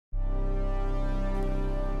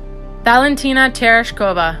Valentina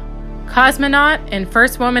Tereshkova, cosmonaut and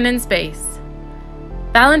first woman in space.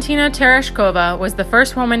 Valentina Tereshkova was the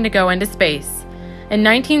first woman to go into space. In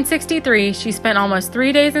 1963, she spent almost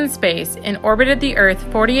 3 days in space and orbited the Earth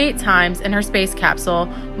 48 times in her space capsule,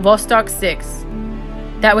 Vostok 6.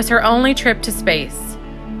 That was her only trip to space.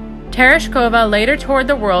 Tereshkova later toured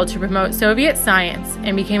the world to promote Soviet science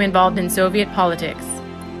and became involved in Soviet politics.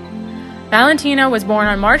 Valentina was born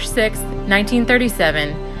on March 6,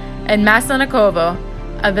 1937, in Maslenikovo,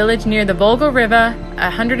 a village near the Volga River,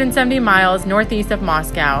 170 miles northeast of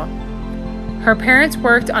Moscow. Her parents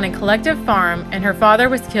worked on a collective farm, and her father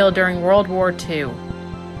was killed during World War II.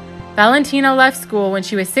 Valentina left school when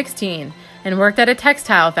she was 16 and worked at a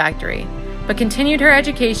textile factory, but continued her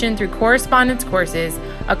education through correspondence courses,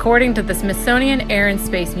 according to the Smithsonian Air and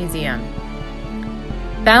Space Museum.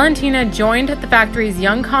 Valentina joined the factory's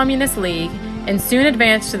Young Communist League and soon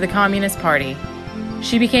advanced to the Communist Party.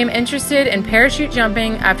 She became interested in parachute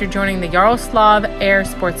jumping after joining the Yaroslav Air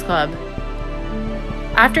Sports Club.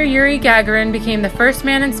 After Yuri Gagarin became the first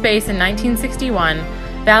man in space in 1961,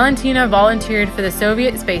 Valentina volunteered for the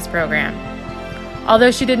Soviet space program. Although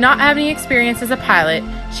she did not have any experience as a pilot,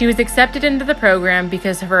 she was accepted into the program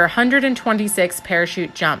because of her 126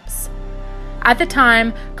 parachute jumps. At the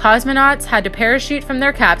time, cosmonauts had to parachute from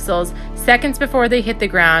their capsules seconds before they hit the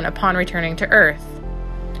ground upon returning to Earth.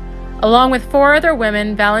 Along with 4 other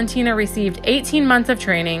women, Valentina received 18 months of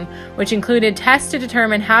training, which included tests to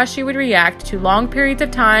determine how she would react to long periods of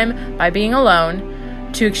time by being alone,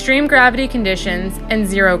 to extreme gravity conditions, and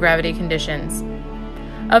zero gravity conditions.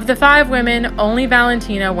 Of the 5 women, only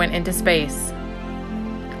Valentina went into space.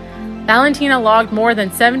 Valentina logged more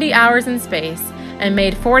than 70 hours in space and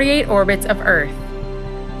made 48 orbits of Earth.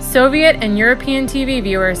 Soviet and European TV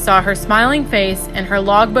viewers saw her smiling face and her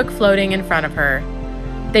logbook floating in front of her.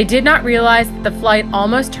 They did not realize that the flight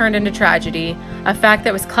almost turned into tragedy, a fact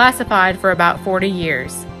that was classified for about 40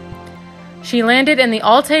 years. She landed in the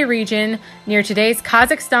Altai region near today's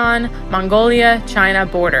Kazakhstan, Mongolia, China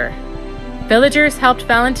border. Villagers helped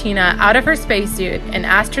Valentina out of her spacesuit and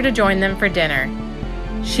asked her to join them for dinner.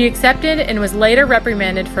 She accepted and was later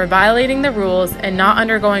reprimanded for violating the rules and not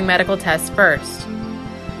undergoing medical tests first.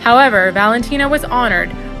 However, Valentina was honored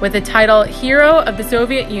with the title Hero of the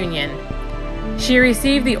Soviet Union. She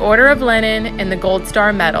received the Order of Lenin and the Gold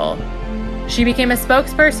Star Medal. She became a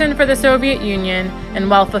spokesperson for the Soviet Union, and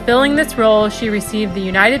while fulfilling this role, she received the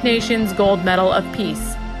United Nations Gold Medal of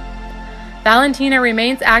Peace. Valentina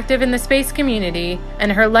remains active in the space community,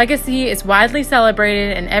 and her legacy is widely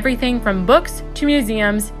celebrated in everything from books to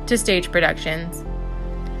museums to stage productions.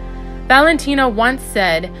 Valentina once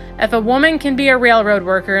said, "If a woman can be a railroad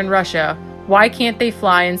worker in Russia, why can't they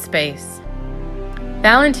fly in space?"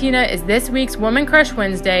 Valentina is this week's Woman Crush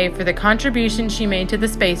Wednesday for the contribution she made to the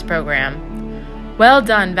space program. Well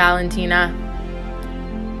done, Valentina.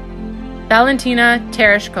 Valentina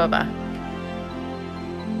Tereshkova.